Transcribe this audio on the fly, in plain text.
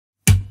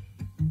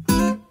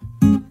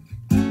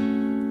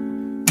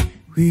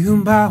We are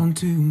bound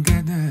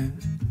together.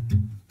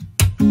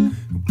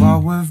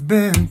 What we've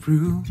been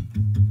through,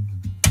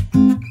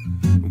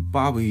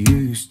 what we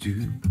used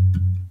to,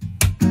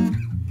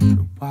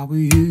 what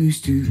we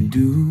used to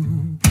do.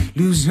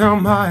 Lose our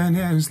mind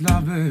as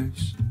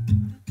lovers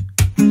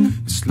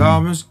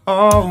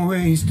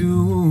always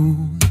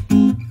do.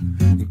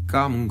 They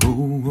come and go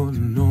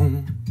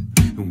alone,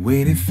 the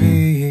way they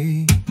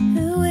fade,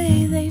 the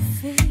way they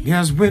fade.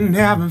 Yes, we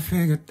never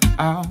figured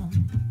out,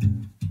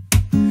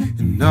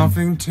 and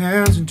nothing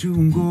turns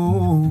into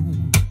gold.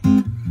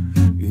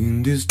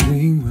 In this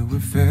dream where we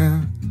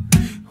fell,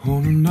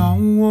 holding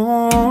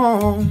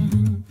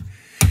on.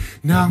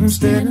 Now I'm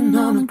standing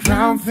on the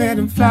ground,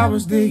 fading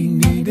flowers, they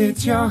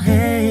needed your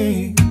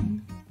hand.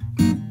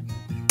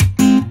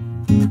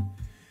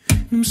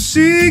 I'm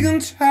sick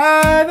and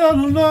tired,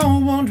 all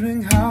alone,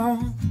 wondering how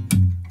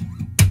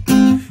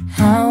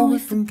we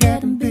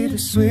forgetting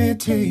bittersweet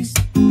taste,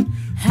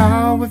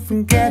 how we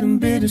forgetting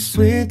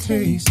bittersweet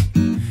taste,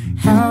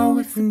 how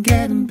we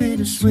forgetting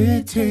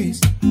bittersweet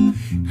taste,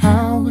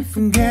 how we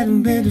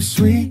forgetting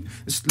bittersweet.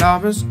 This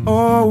love is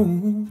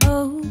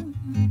always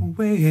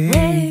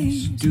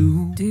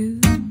do.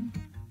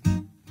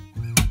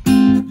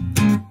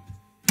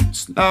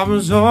 This love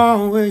is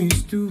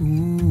always do.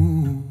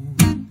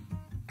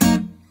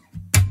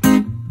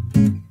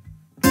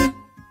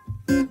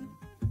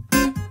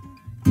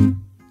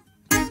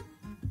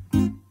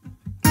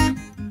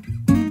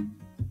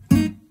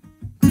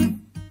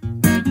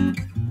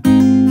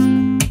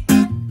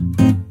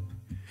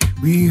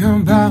 We are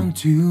bound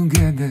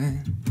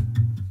together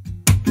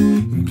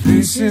in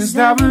places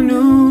that we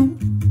knew.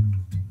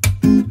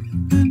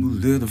 We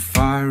lit the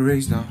fire,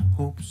 raised our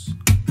hopes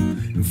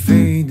and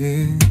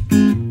faded.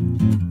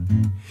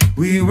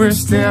 We were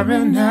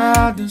staring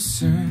at the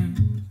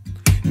sun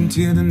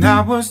until the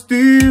night was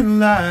still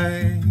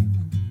light.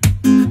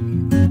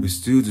 We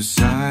stood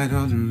aside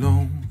all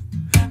alone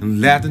and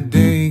let the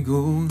day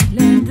go.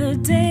 Let the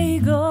day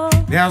go.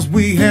 As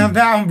we held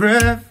our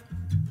breath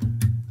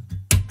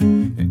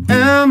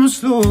and we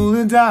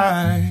slowly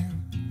die.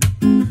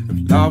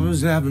 If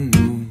lovers ever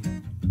knew,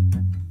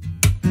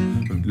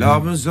 if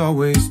lovers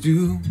always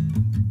do.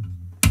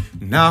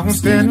 Now I'm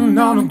standing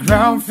on the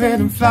ground,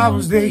 fading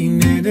flowers, they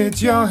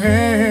needed your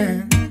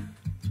hand.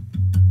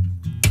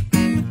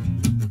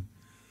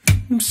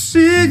 I'm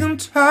sick and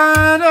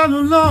tired, all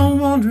alone,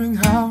 wondering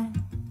how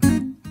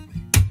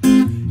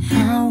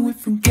we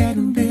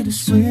forgetting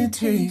bittersweet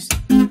taste,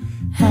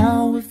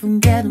 how we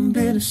forgetting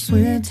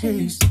bittersweet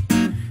taste,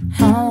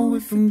 how we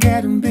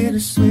forgetting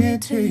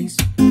bittersweet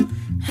taste,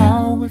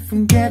 how we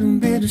forgetting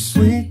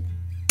bittersweet,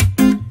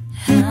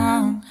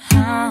 how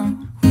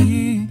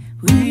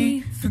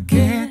we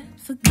forget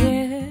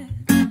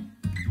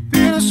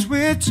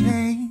bittersweet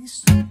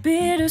taste,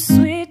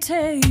 bittersweet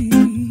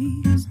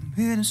taste,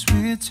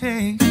 bittersweet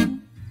taste,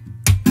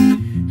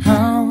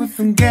 how we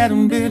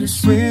forgetting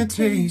bittersweet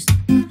taste,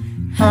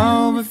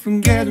 how we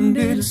forgetting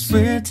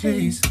bittersweet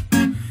taste,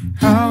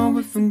 how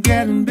we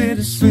forgetting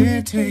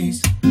bittersweet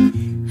taste.